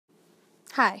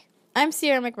Hi, I'm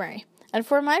Sierra McMurry, and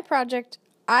for my project,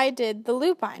 I did the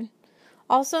lupine,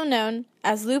 also known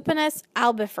as Lupinus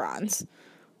albifrons,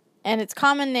 and its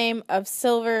common name of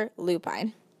silver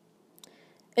lupine.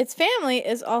 Its family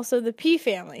is also the pea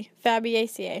family,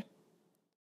 Fabaceae.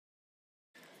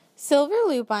 Silver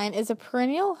lupine is a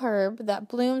perennial herb that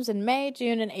blooms in May,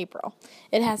 June, and April.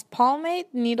 It has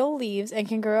palmate needle leaves and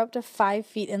can grow up to 5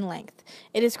 feet in length.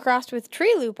 It is crossed with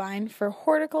tree lupine for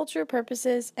horticulture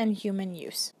purposes and human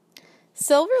use.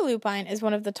 Silver lupine is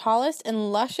one of the tallest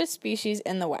and luscious species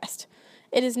in the West.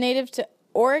 It is native to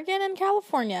Oregon and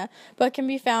California, but can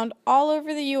be found all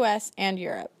over the U.S. and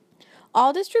Europe.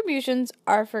 All distributions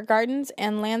are for gardens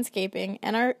and landscaping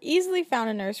and are easily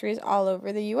found in nurseries all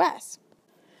over the U.S.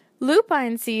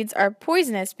 Lupine seeds are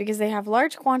poisonous because they have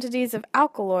large quantities of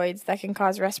alkaloids that can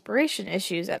cause respiration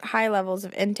issues at high levels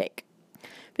of intake.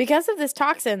 Because of this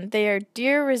toxin, they are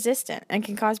deer-resistant and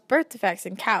can cause birth defects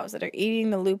in cows that are eating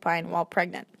the lupine while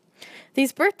pregnant.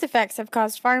 These birth defects have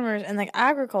caused farmers in the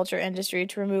agriculture industry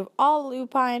to remove all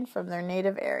lupine from their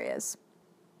native areas.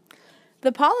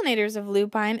 The pollinators of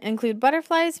lupine include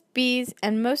butterflies, bees,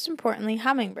 and most importantly,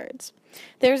 hummingbirds.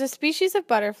 There is a species of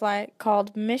butterfly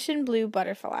called mission blue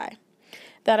butterfly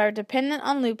that are dependent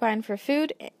on lupine for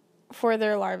food for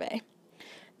their larvae.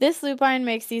 This lupine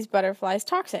makes these butterflies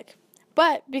toxic.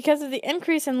 But because of the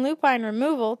increase in lupine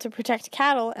removal to protect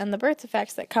cattle and the birth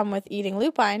defects that come with eating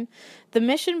lupine, the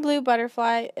mission blue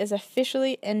butterfly is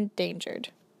officially endangered.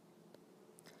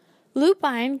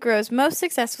 Lupine grows most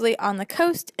successfully on the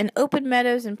coast, in open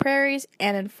meadows and prairies,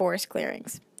 and in forest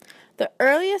clearings. The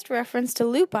earliest reference to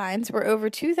lupines were over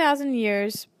 2,000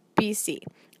 years BC.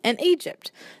 In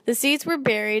Egypt, the seeds were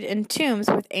buried in tombs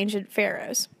with ancient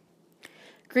pharaohs.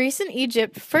 Greece and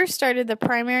Egypt first started the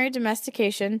primary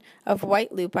domestication of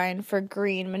white lupine for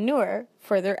green manure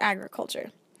for their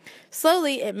agriculture.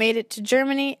 Slowly, it made it to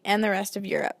Germany and the rest of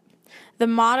Europe. The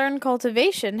modern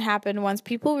cultivation happened once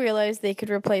people realized they could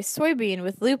replace soybean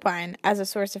with lupine as a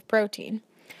source of protein.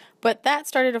 But that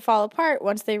started to fall apart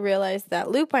once they realized that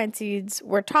lupine seeds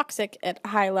were toxic at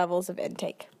high levels of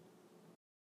intake.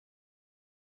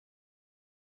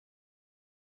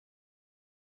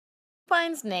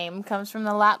 Lupine's name comes from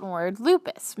the Latin word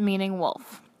lupus, meaning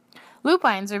wolf.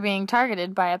 Lupines are being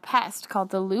targeted by a pest called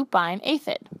the lupine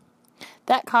aphid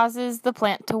that causes the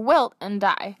plant to wilt and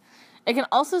die. It can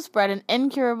also spread an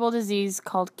incurable disease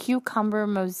called cucumber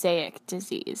mosaic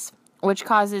disease, which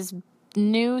causes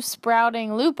new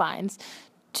sprouting lupines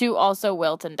to also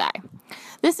wilt and die.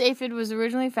 This aphid was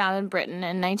originally found in Britain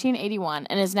in 1981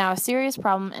 and is now a serious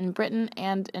problem in Britain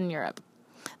and in Europe.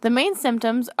 The main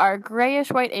symptoms are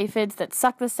grayish-white aphids that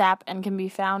suck the sap and can be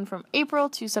found from April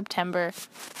to September.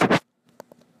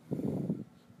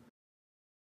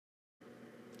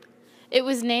 It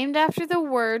was named after the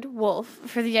word wolf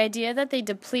for the idea that they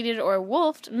depleted or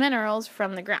wolfed minerals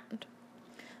from the ground.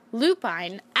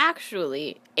 Lupine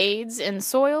actually aids in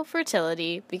soil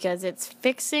fertility because it's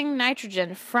fixing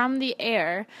nitrogen from the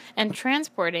air and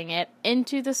transporting it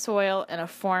into the soil in a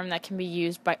form that can be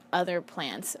used by other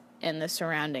plants in the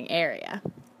surrounding area.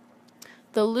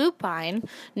 The lupine,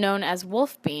 known as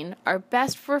wolf bean, are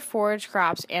best for forage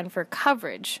crops and for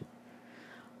coverage,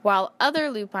 while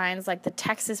other lupines like the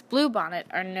Texas bluebonnet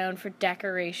are known for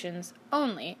decorations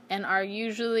only and are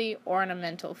usually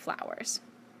ornamental flowers.